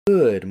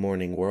Good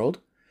morning,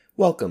 world.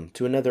 Welcome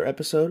to another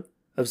episode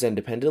of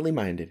Zendependently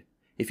Minded.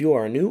 If you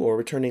are a new or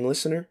returning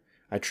listener,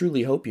 I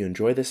truly hope you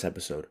enjoy this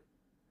episode.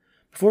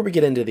 Before we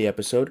get into the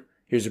episode,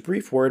 here's a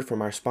brief word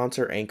from our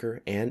sponsor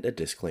Anchor and a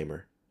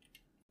disclaimer.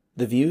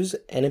 The views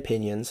and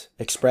opinions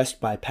expressed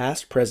by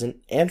past, present,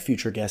 and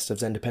future guests of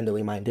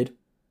Zendependently Minded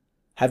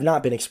have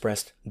not been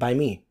expressed by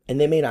me, and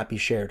they may not be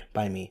shared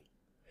by me.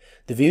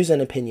 The views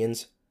and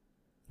opinions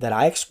that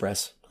I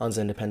express on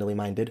Zendependently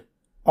Minded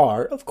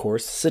are, of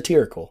course,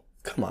 satirical.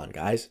 Come on,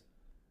 guys.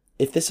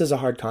 If this is a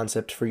hard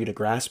concept for you to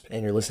grasp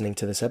and you're listening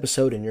to this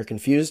episode and you're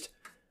confused,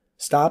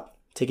 stop,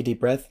 take a deep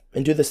breath,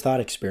 and do this thought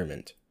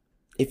experiment.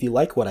 If you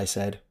like what I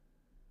said,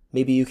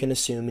 maybe you can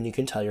assume and you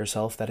can tell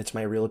yourself that it's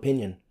my real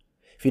opinion.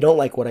 If you don't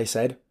like what I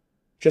said,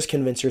 just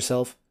convince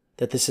yourself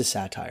that this is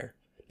satire,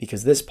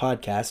 because this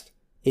podcast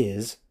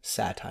is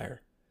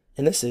satire.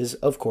 And this is,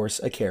 of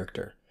course, a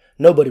character.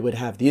 Nobody would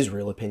have these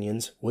real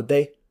opinions, would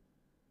they?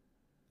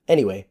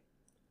 Anyway,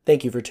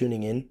 thank you for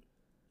tuning in.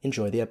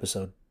 Enjoy the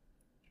episode.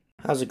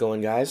 How's it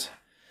going, guys?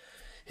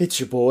 It's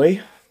your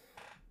boy,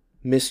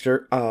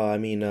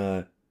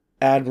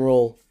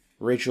 Admiral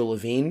Rachel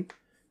Levine,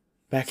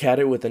 back at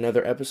it with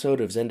another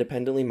episode of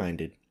Zendependently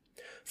Minded.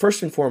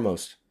 First and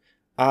foremost,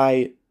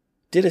 I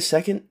did a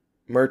second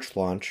merch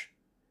launch,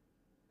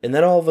 and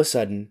then all of a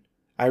sudden,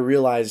 I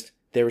realized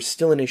there was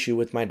still an issue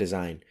with my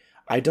design.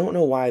 I don't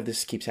know why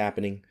this keeps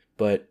happening,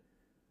 but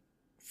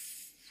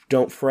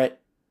don't fret.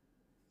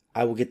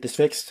 I will get this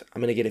fixed.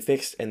 I'm going to get it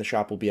fixed, and the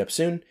shop will be up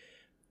soon.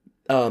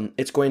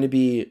 It's going to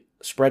be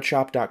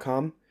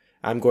spreadshop.com.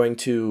 I'm going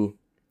to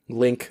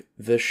link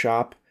the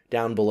shop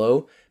down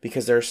below,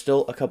 because there are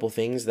still a couple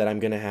things that I'm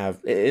going to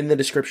have. In the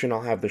description,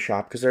 I'll have the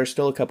shop, because there are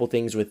still a couple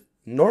things with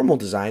normal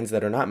designs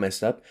that are not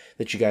messed up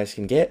that you guys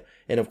can get.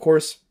 And of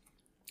course,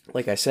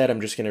 like I said,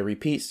 I'm just going to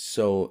repeat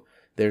so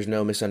there's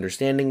no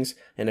misunderstandings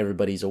and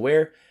everybody's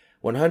aware.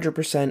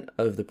 100%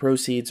 of the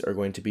proceeds are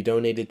going to be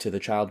donated to the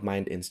Child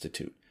Mind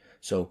Institute.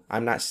 So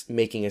I'm not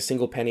making a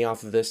single penny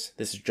off of this.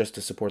 This is just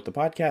to support the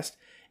podcast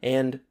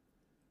and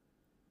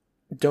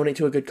donate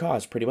to a good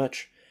cause, pretty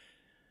much.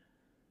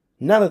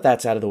 Now that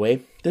that's out of the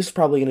way, this is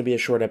probably going to be a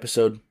short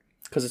episode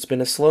because it's been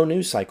a slow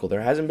news cycle.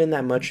 There hasn't been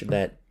that much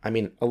a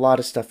lot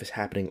of stuff is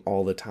happening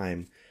all the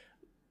time.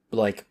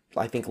 Like,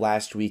 I think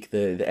last week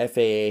the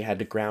FAA had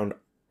to ground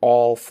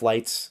all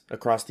flights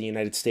across the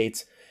United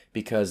States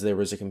because there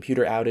was a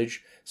computer outage,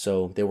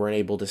 so they weren't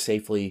able to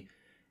safely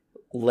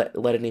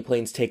let any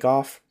planes take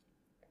off.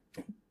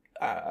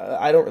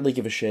 I don't really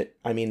give a shit.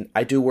 I mean,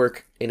 I do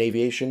work in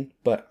aviation,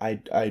 but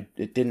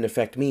it didn't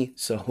affect me,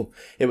 so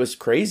it was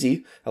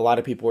crazy. A lot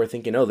of people were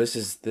thinking, oh,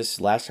 this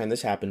last time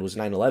this happened was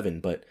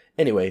 9/11, but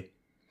anyway,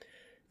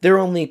 there are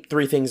only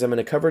 3 things I'm going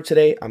to cover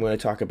today. I'm going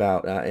to talk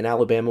about an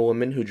Alabama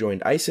woman who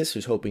joined ISIS,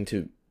 who's hoping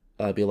to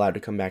be allowed to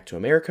come back to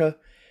America.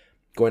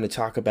 Going to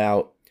talk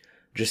about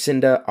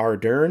Jacinda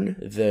Ardern,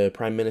 the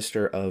Prime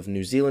Minister of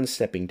New Zealand,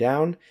 stepping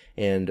down,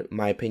 and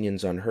my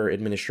opinions on her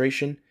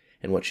administration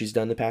and what she's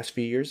done the past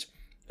few years.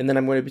 And then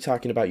I'm going to be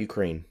talking about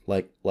Ukraine,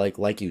 like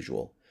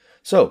usual.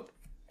 So,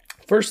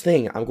 first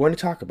thing I'm going to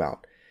talk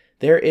about,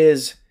 there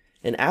is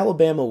an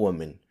Alabama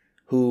woman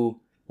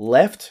who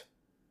left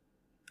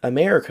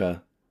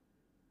America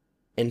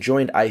and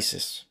joined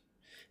ISIS.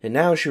 And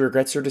now she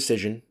regrets her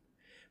decision,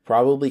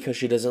 probably because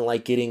she doesn't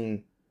like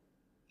getting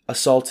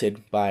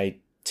assaulted by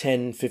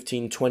 10,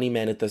 15, 20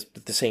 men at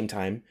the same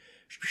time.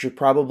 She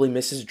probably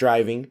misses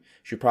driving.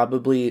 She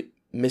probably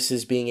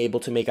misses being able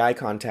to make eye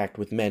contact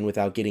with men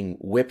without getting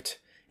whipped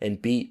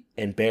and beat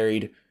and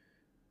buried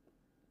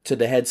to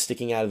the head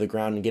sticking out of the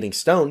ground and getting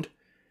stoned.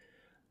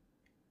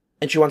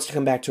 And she wants to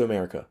come back to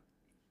America.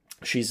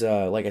 She's,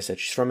 like I said,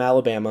 she's from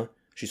Alabama.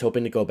 She's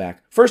hoping to go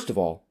back. First of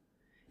all,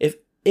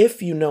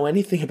 if you know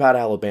anything about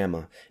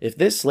Alabama, if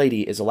this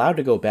lady is allowed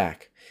to go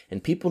back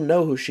and people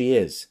know who she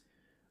is,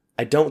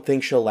 I don't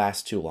think she'll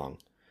last too long.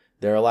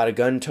 There are a lot of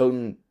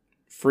gun-toting,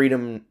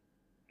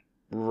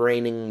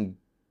 freedom-reigning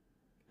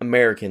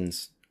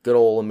Americans, good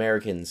old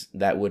Americans,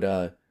 that would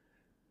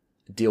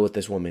deal with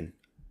this woman,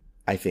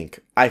 I think.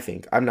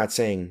 I'm not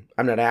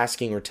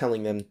asking or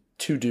telling them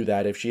to do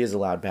that if she is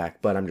allowed back,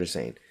 but I'm just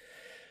saying.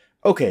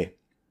 Okay,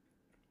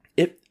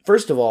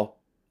 first of all,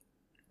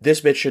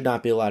 this bitch should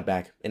not be allowed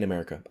back in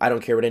America. I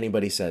don't care what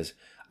anybody says.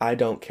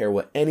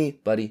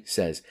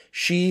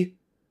 She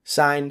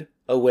signed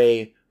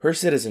away her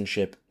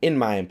citizenship, in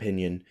my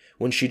opinion,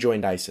 when she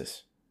joined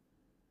ISIS.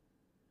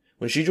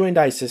 When she joined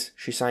ISIS,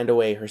 she signed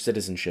away her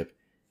citizenship,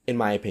 in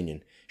my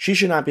opinion. She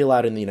should not be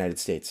allowed in the United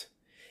States.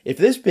 If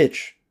this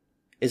bitch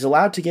is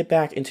allowed to get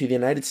back into the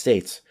United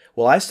States,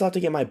 well, I still have to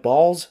get my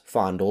balls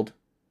fondled,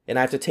 and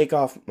I have to take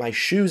off my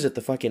shoes at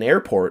the fucking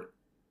airport,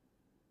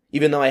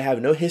 even though I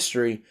have no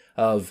history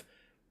of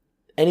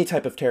any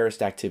type of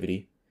terrorist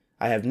activity.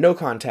 I have no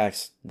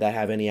contacts that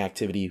have any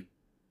activity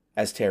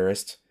as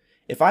terrorists.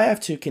 If I have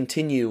to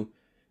continue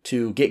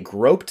to get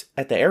groped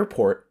at the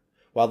airport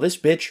while this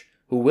bitch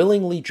who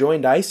willingly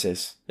joined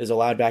ISIS is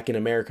allowed back in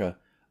America,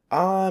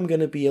 I'm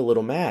going to be a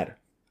little mad.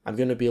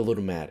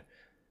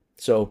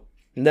 So,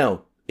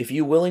 no, If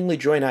you willingly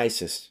join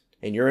ISIS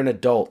and you're an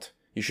adult,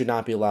 you should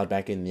not be allowed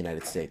back in the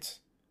United States.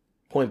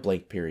 Point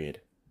blank,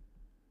 period.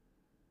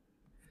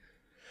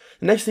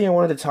 The next thing I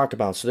wanted to talk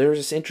about, so there was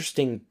this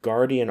interesting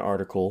Guardian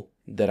article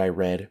that I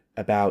read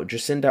about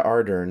Jacinda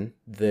Ardern,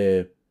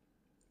 the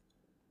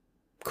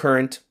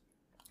current,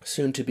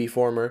 soon-to-be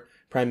former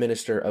Prime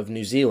Minister of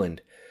New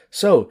Zealand.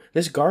 So,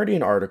 this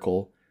Guardian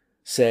article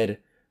said,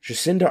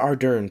 Jacinda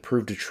Ardern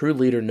proved a true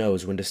leader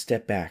knows when to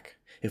step back.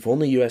 If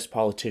only U.S.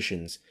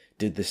 politicians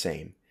did the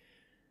same.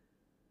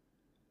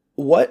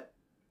 What?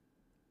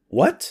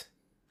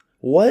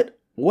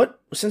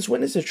 Since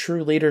when is a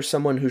true leader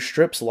someone who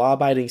strips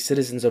law-abiding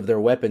citizens of their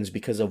weapons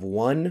because of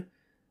one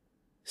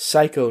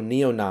psycho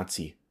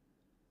neo-Nazi?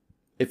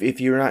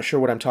 If you're not sure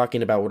what I'm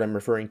talking about, what I'm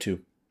referring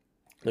to,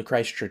 the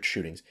Christchurch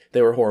shootings.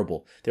 They were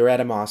horrible. They were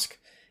at a mosque.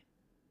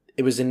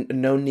 It was a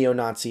known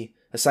neo-Nazi,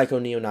 a psycho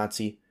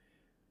neo-Nazi.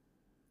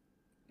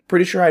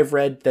 Pretty sure I've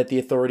read that the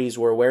authorities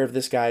were aware of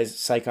this guy's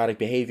psychotic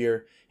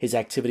behavior, his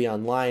activity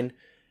online,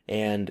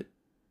 and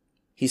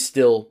he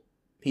still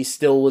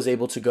was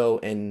able to go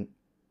and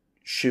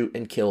shoot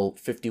and kill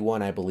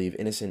 51, I believe,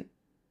 innocent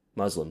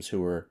Muslims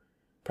who were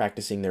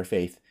practicing their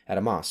faith at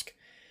a mosque.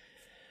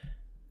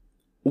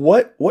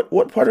 What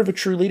part of a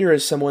true leader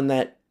is someone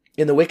that,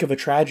 in the wake of a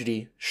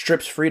tragedy,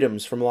 strips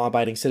freedoms from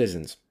law-abiding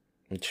citizens?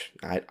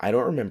 I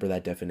don't remember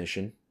that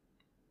definition.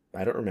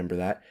 I don't remember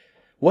that.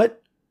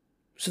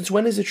 Since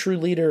when is a true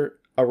leader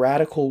a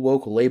radical,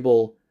 woke,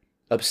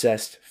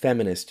 label-obsessed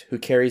feminist who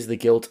carries the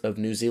guilt of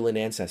New Zealand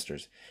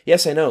ancestors?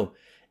 Yes, I know.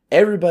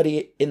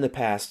 Everybody in the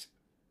past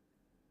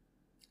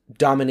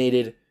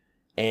dominated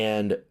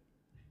and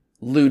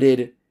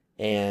looted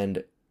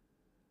and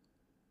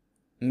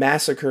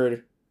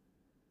massacred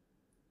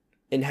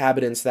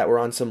inhabitants that were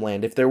on some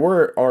land. If there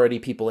were already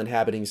people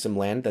inhabiting some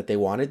land that they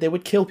wanted, they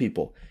would kill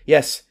people.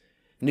 Yes,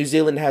 New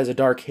Zealand has a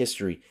dark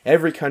history.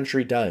 Every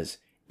country does.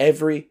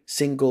 Every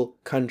single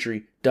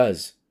country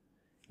does.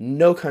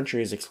 No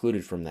country is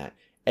excluded from that.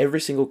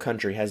 Every single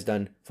country has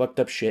done fucked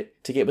up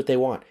shit to get what they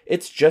want.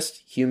 It's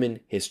just human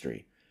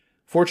history.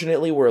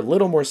 Fortunately, we're a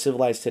little more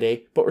civilized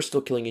today, but we're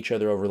still killing each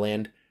other over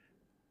land.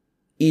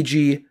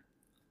 E.g.,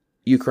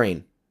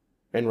 Ukraine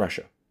and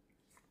Russia.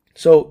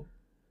 So,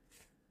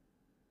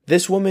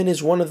 this woman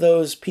is one of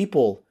those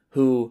people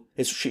who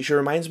she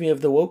reminds me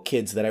of the woke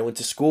kids that I went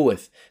to school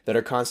with that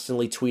are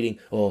constantly tweeting,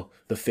 oh,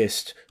 the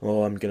fist,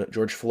 oh,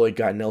 George Floyd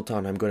got knelt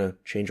on, I'm gonna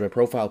change my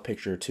profile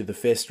picture to the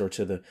fist or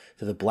to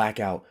the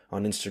blackout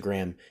on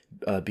Instagram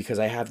because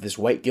I have this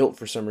white guilt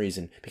for some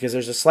reason, because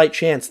there's a slight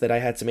chance that I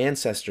had some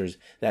ancestors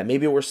that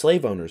maybe were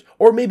slave owners,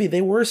 or maybe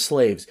they were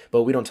slaves,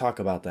 but we don't talk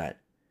about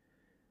that.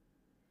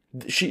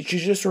 She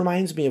just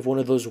reminds me of one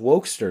of those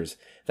wokesters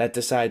that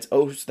decides,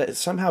 that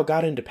somehow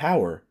got into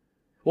power.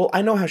 Well,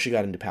 I know how she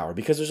got into power,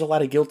 because there's a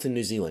lot of guilt in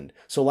New Zealand.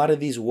 So a lot of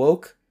these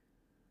woke,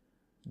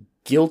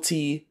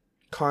 guilty,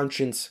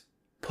 conscience,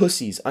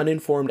 pussies,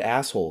 uninformed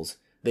assholes,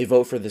 they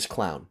vote for this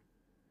clown.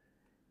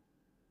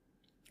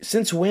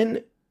 Since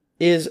when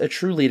is a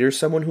true leader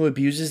someone who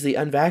abuses the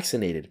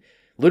unvaccinated?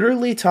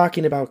 Literally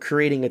talking about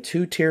creating a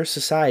two-tier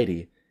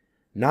society,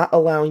 not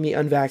allowing the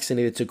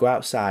unvaccinated to go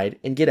outside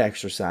and get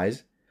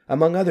exercise,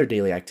 among other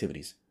daily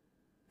activities.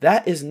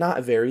 That is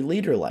not very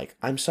leader-like.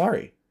 I'm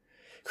sorry.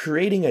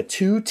 Creating a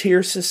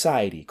two-tier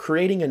society,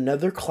 creating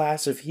another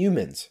class of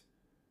humans,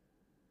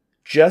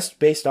 just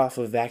based off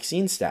of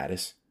vaccine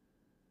status,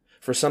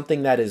 for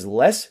something that is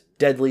less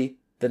deadly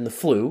than the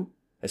flu,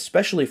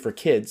 especially for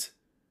kids.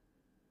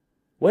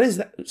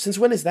 Since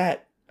when is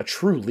that a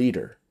true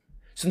leader?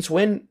 Since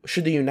when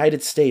should the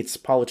United States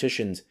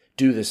politicians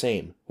do the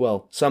same?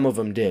 Well, some of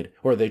them did,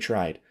 or they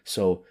tried,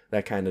 so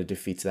that kind of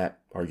defeats that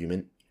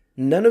argument.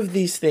 None of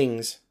these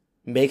things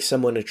make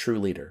someone a true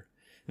leader.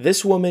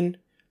 This woman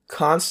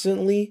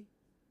constantly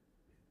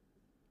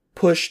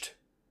pushed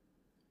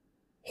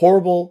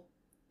horrible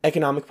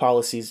economic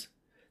policies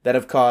that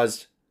have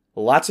caused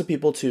lots of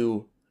people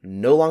to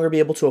no longer be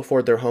able to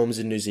afford their homes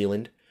in New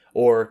Zealand,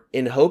 or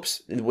in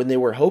hopes, when they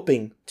were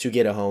hoping to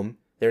get a home,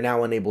 they're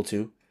now unable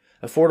to.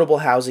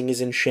 Affordable housing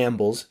is in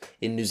shambles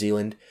in New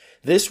Zealand.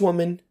 This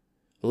woman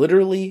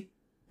literally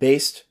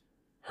based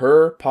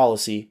her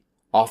policy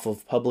off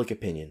of public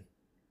opinion.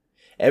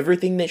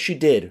 Everything that she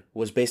did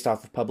was based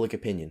off of public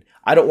opinion.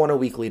 I don't want a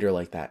weak leader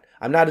like that.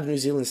 I'm not a New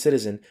Zealand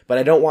citizen, but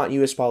I don't want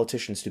U.S.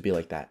 politicians to be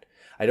like that.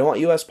 I don't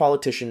want U.S.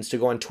 politicians to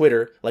go on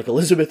Twitter like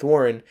Elizabeth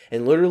Warren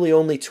and literally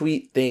only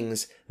tweet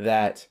things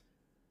that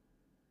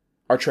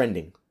are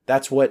trending.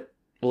 That's what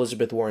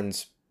Elizabeth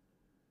Warren's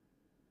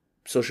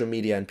social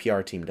media and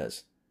PR team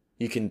does.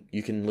 You can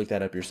look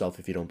that up yourself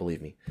if you don't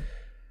believe me.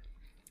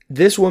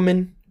 This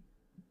woman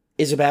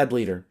is a bad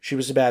leader. She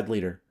was a bad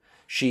leader.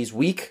 She's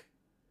weak.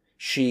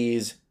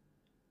 She's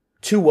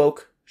too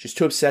woke. She's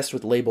too obsessed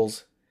with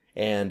labels.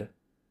 And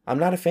I'm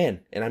not a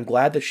fan. And I'm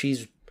glad that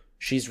she's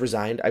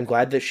resigned. I'm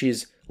glad that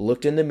she's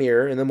looked in the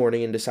mirror in the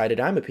morning and decided,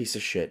 I'm a piece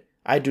of shit.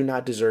 I do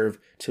not deserve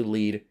to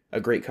lead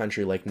a great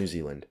country like New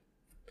Zealand.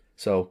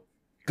 So,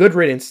 good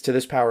riddance to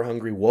this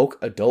power-hungry, woke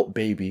adult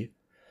baby.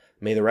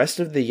 May the rest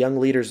of the young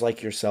leaders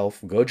like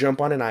yourself go jump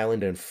on an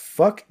island and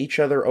fuck each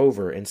other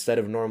over instead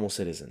of normal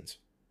citizens.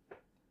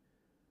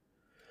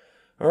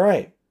 All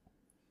right.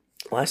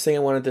 Last thing I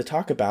wanted to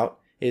talk about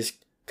is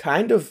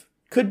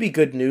could be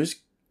good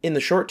news in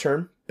the short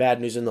term, bad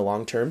news in the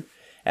long term,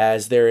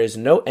 as there is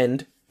no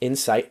end in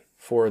sight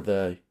for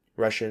the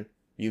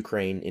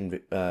Russian-Ukraine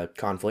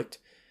conflict.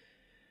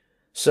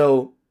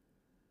 So,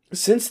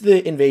 since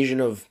the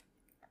invasion of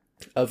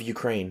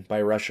Ukraine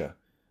by Russia,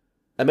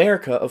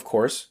 America, of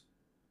course,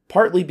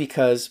 partly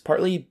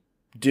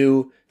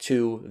due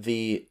to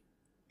the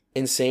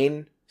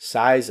insane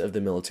size of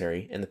the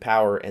military and the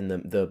power and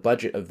the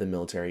budget of the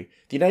military,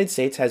 the United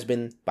States has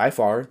been by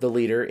far the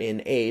leader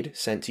in aid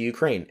sent to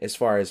Ukraine as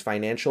far as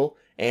financial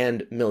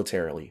and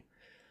militarily.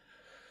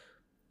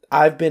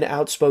 I've been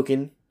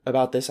outspoken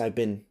about this. I've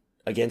been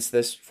against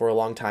this for a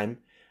long time,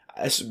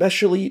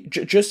 especially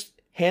just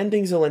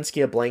handing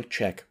Zelensky a blank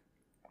check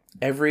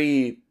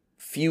every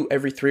 3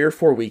 or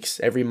 4 weeks,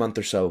 every month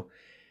or so,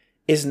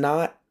 is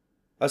not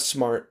a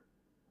smart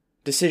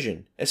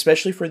decision,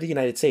 especially for the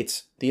United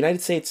States. The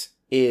United States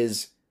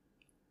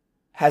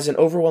has an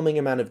overwhelming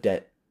amount of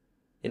debt,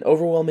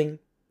 an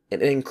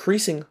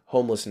increasing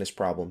homelessness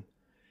problem.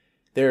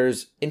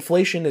 There's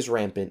inflation is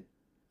rampant.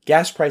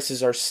 Gas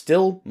prices are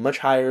still much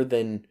higher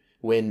than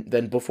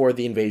before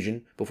the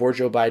invasion, before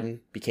Joe Biden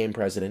became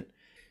president.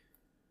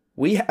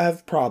 We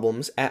have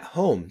problems at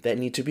home that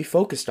need to be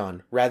focused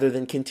on rather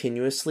than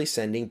continuously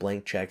sending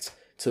blank checks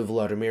to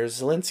Volodymyr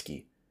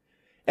Zelensky.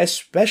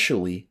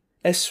 Especially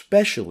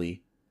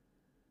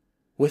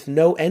with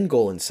no end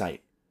goal in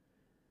sight.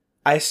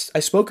 I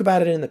spoke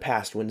about it in the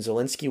past when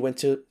Zelensky went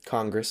to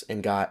Congress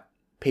and got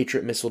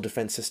Patriot missile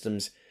defense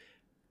systems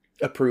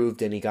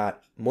approved and he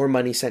got more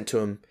money sent to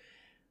him.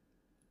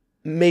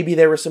 Maybe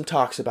there were some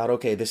talks about,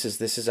 okay,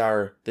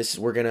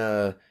 we're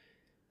gonna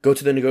go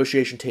to the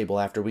negotiation table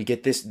after we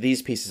get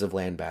these pieces of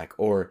land back,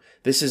 or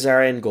this is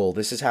our end goal.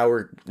 This is how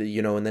we're,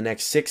 in the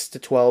next 6 to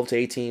 12 to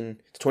 18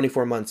 to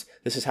 24 months,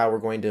 this is how we're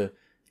going to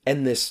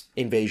end this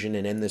invasion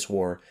and end this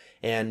war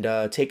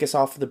and take us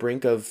off the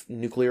brink of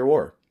nuclear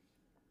war.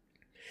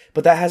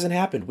 But that hasn't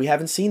happened. We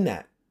haven't seen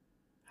that.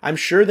 I'm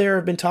sure there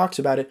have been talks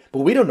about it, but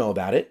we don't know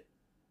about it.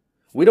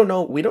 We don't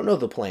know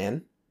the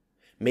plan.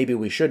 Maybe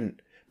we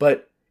shouldn't,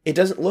 but it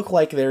doesn't look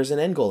like there's an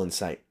end goal in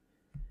sight.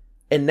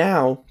 And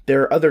now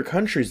there are other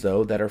countries,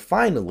 though, that are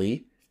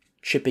finally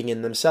chipping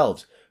in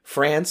themselves.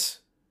 France,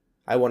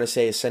 I want to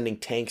say, is sending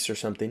tanks or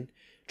something.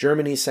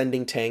 Germany's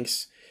sending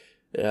tanks.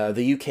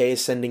 The UK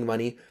is sending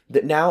money.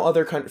 Now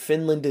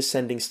Finland is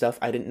sending stuff.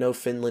 I didn't know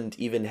Finland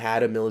even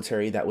had a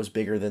military that was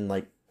bigger than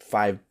like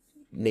 5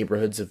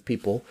 neighborhoods of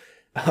people.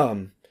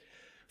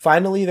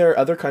 Finally, there are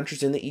other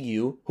countries in the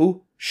EU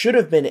who should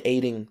have been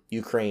aiding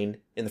Ukraine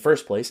in the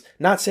first place.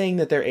 Not saying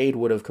that their aid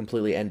would have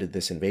completely ended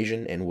this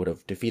invasion and would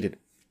have defeated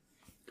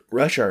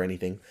Russia or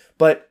anything,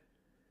 but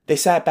they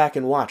sat back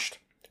and watched.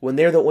 When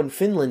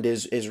Finland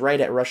is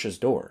right at Russia's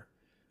door,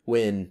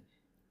 when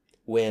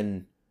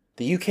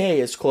the UK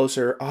is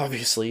closer,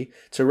 obviously,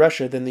 to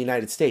Russia than the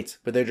United States,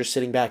 but they're just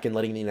sitting back and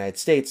letting the United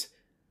States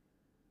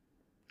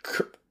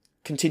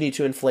continue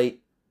to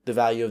inflate the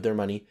value of their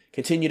money,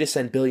 continue to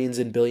send billions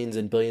and billions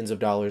and billions of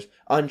dollars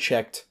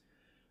unchecked,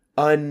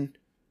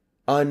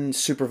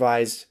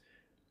 unsupervised.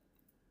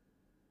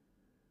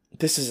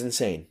 This is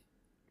insane.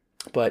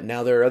 But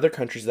now there are other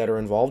countries that are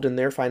involved and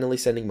they're finally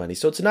sending money.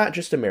 So it's not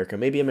just America.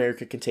 Maybe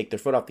America can take their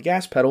foot off the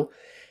gas pedal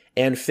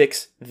and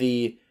fix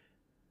the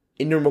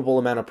innumerable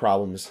amount of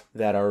problems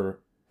that are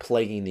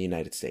plaguing the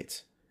United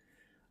States.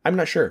 I'm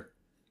not sure.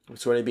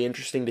 It's going to be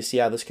interesting to see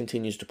how this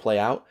continues to play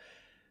out.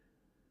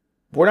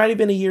 We're not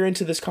even a year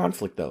into this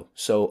conflict, though.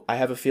 So I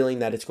have a feeling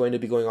that it's going to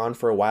be going on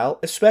for a while,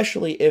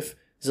 especially if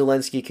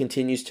Zelensky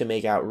continues to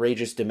make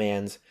outrageous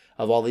demands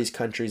of all these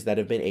countries that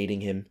have been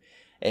aiding him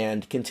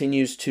and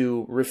continues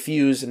to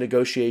refuse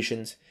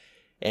negotiations,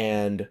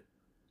 and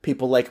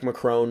people like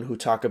Macron who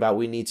talk about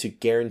we need to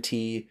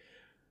guarantee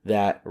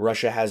that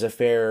Russia has a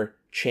fair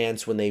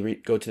chance when they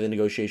go to the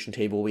negotiation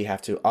table. We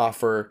have to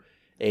offer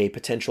a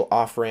potential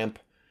off-ramp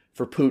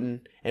for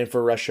Putin and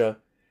for Russia.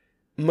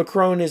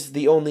 Macron is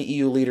the only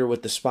EU leader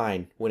with the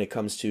spine when it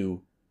comes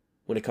to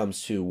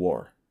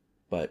war.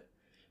 But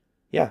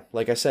yeah,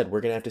 like I said,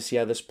 we're going to have to see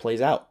how this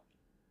plays out.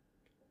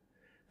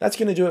 That's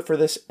going to do it for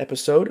this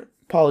episode.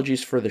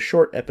 Apologies for the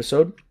short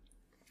episode,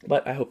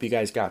 but I hope you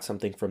guys got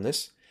something from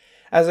this.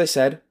 As I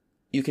said,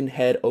 you can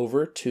head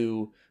over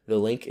to the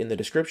link in the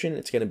description.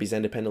 It's going to be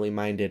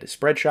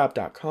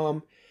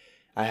ZenDependentlyMindedSpreadshop.com.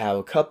 I have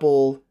a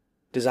couple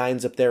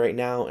designs up there right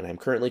now, and I'm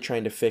currently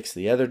trying to fix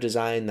the other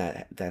design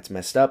that's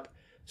messed up.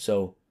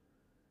 So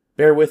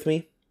bear with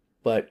me,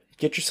 but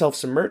get yourself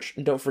some merch,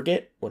 and don't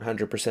forget,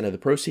 100% of the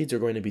proceeds are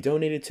going to be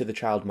donated to the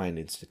Child Mind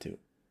Institute.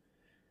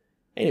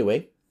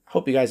 Anyway,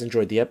 hope you guys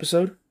enjoyed the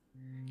episode.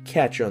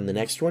 Catch you on the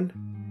next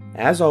one.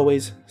 As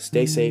always,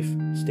 stay safe,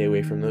 stay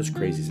away from those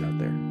crazies out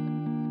there.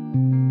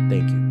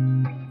 Thank you.